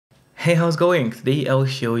Hey, how's it going? Today I'll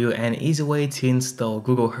show you an easy way to install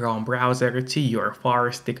Google Chrome browser to your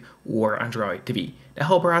Firestick or Android TV. The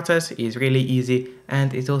whole process is really easy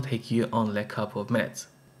and it will take you only a couple of minutes.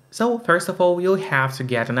 So first of all, you'll have to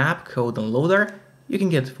get an app called Downloader. You can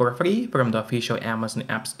get it for free from the official Amazon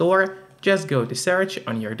App Store. Just go to search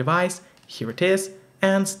on your device, here it is,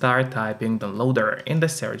 and start typing Downloader in the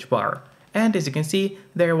search bar. And as you can see,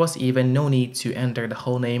 there was even no need to enter the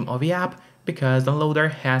whole name of the app because Downloader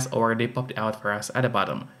has already popped out for us at the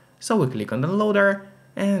bottom. So we click on Downloader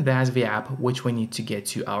and that's the app which we need to get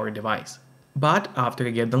to our device. But after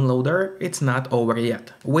you get Downloader, it's not over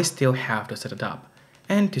yet. We still have to set it up.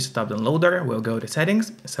 And to set up Downloader, we'll go to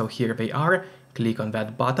settings. So here they are. Click on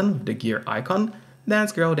that button with the gear icon. Then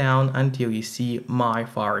scroll down until you see My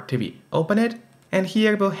Fire TV. Open it. And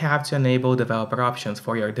here we'll have to enable developer options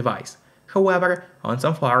for your device. However, on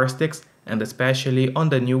some Fire Sticks, and especially on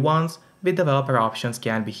the new ones, the developer options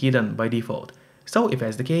can be hidden by default. So if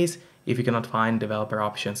that's the case, if you cannot find developer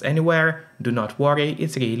options anywhere, do not worry,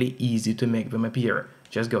 it's really easy to make them appear.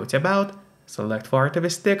 Just go to About, select Fire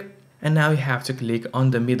TV Stick, and now you have to click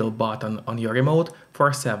on the middle button on your remote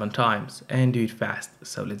for 7 times, and do it fast,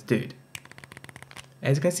 so let's do it.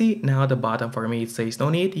 As you can see, now the bottom for me it says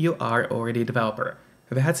no need, you are already a developer.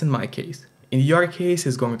 That's in my case. In your case,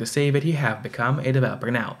 it's going to say that you have become a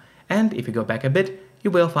developer now. And if you go back a bit, you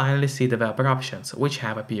will finally see developer options, which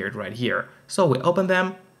have appeared right here. So we open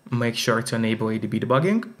them, make sure to enable ADB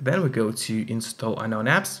debugging, then we go to install unknown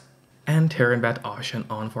apps, and turn that option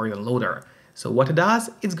on for your loader. So what it does,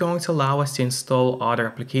 it's going to allow us to install other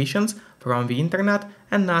applications from the internet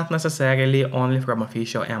and not necessarily only from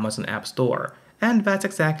official Amazon App Store. And that's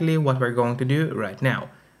exactly what we're going to do right now.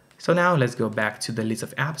 So now let's go back to the list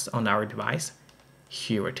of apps on our device.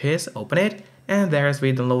 Here it is, open it, and there's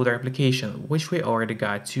the Downloader application, which we already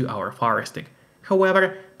got to our Firestick.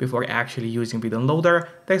 However, before actually using the Downloader,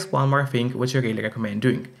 there's one more thing which I really recommend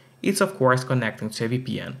doing. It's of course connecting to a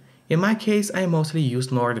VPN. In my case, I mostly use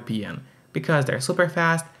NordVPN, because they're super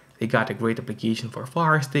fast, they got a great application for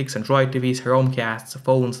Fire Sticks, Android TVs, Chromecasts,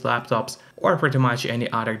 phones, laptops, or pretty much any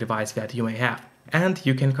other device that you may have. And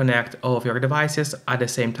you can connect all of your devices at the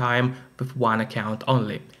same time with one account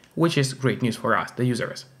only, which is great news for us, the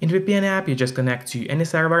users. In the VPN app, you just connect to any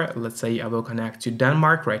server. Let's say I will connect to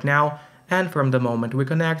Denmark right now, and from the moment we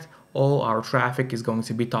connect, all our traffic is going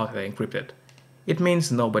to be totally encrypted. It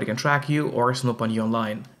means nobody can track you or snoop on you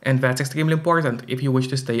online. And that's extremely important if you wish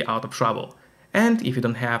to stay out of trouble. And if you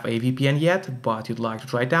don't have a VPN yet, but you'd like to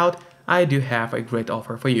try it out, I do have a great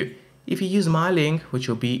offer for you. If you use my link, which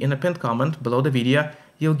will be in a pinned comment below the video,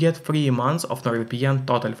 you'll get 3 months of NordVPN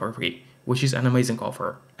totally for free, which is an amazing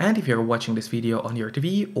offer. And if you're watching this video on your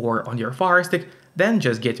TV or on your Fire Stick, then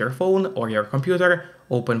just get your phone or your computer,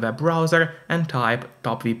 open web browser and type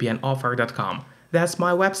topvpnoffer.com. That's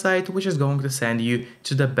my website, which is going to send you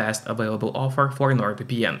to the best available offer for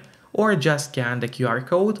NordVPN. Or just scan the QR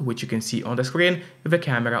code, which you can see on the screen with the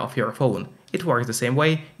camera of your phone. It works the same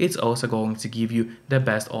way, it's also going to give you the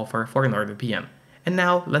best offer for NordVPN. And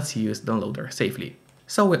now let's use Downloader safely.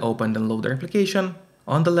 So we open the Downloader application.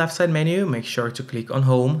 On the left side menu, make sure to click on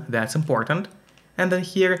Home, that's important. And then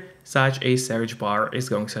here, such a search bar is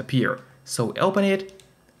going to appear. So we open it,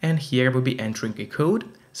 and here we'll be entering a code.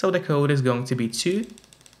 So the code is going to be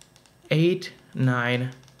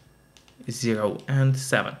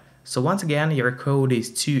 28907. So once again, your code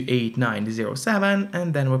is 28907,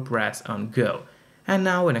 and then we press on Go. And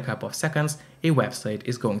now in a couple of seconds, a website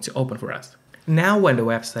is going to open for us. Now when the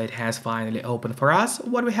website has finally opened for us,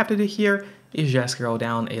 what we have to do here is just scroll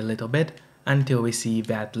down a little bit until we see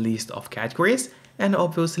that list of categories, and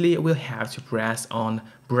obviously we'll have to press on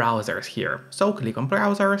browsers here. So click on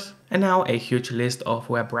browsers, and now a huge list of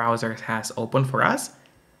web browsers has opened for us,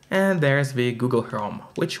 and there's the Google Chrome,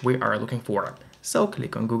 which we are looking for. So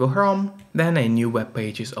click on Google Chrome, then a new web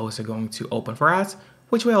page is also going to open for us,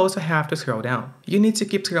 which we also have to scroll down. You need to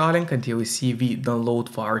keep scrolling until you see the Download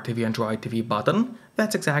Fire TV Android TV button.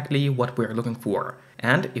 That's exactly what we're looking for.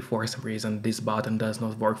 And if for some reason this button does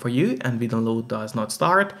not work for you and the download does not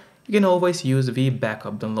start, you can always use the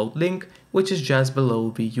backup download link, which is just below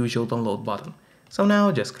the usual download button. So now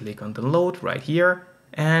just click on download right here,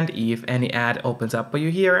 and if any ad opens up for you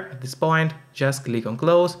here at this point, just click on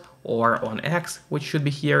close or on X, which should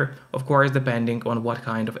be here, of course depending on what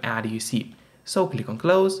kind of ad you see. So click on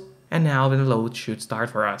close, and now the download should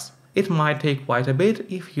start for us. It might take quite a bit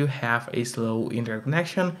if you have a slow internet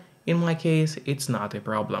connection. In my case, it's not a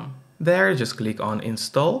problem. There, just click on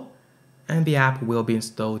install, and the app will be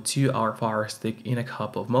installed to our Fire Stick in a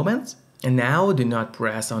couple of moments. And now do not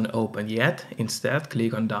press on open yet, instead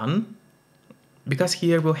click on done. because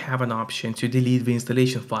here we'll have an option to delete the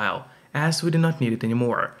installation file as we do not need it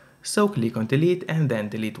anymore. So click on delete and then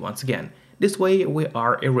delete once again. This way we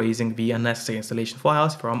are erasing the unnecessary installation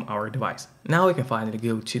files from our device. Now we can finally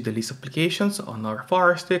go to the list of applications on our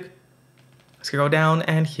Firestick, scroll down,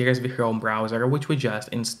 and here's the Chrome browser which we just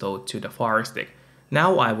installed to the Firestick.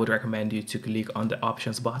 Now I would recommend you to click on the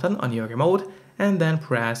options button on your remote and then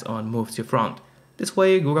press on move to front. This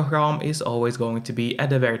way Google Chrome is always going to be at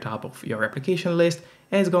the very top of your application list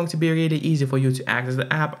and it's going to be really easy for you to access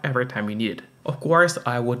the app every time you need it. Of course,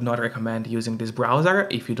 I would not recommend using this browser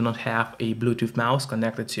if you do not have a Bluetooth mouse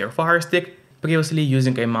connected to your Firestick. Previously,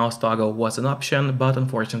 using a mouse toggle was an option, but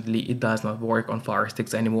unfortunately it does not work on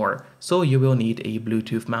Firesticks anymore, so you will need a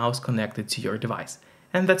Bluetooth mouse connected to your device.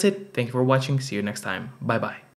 And that's it. Thank you for watching. See you next time. Bye bye.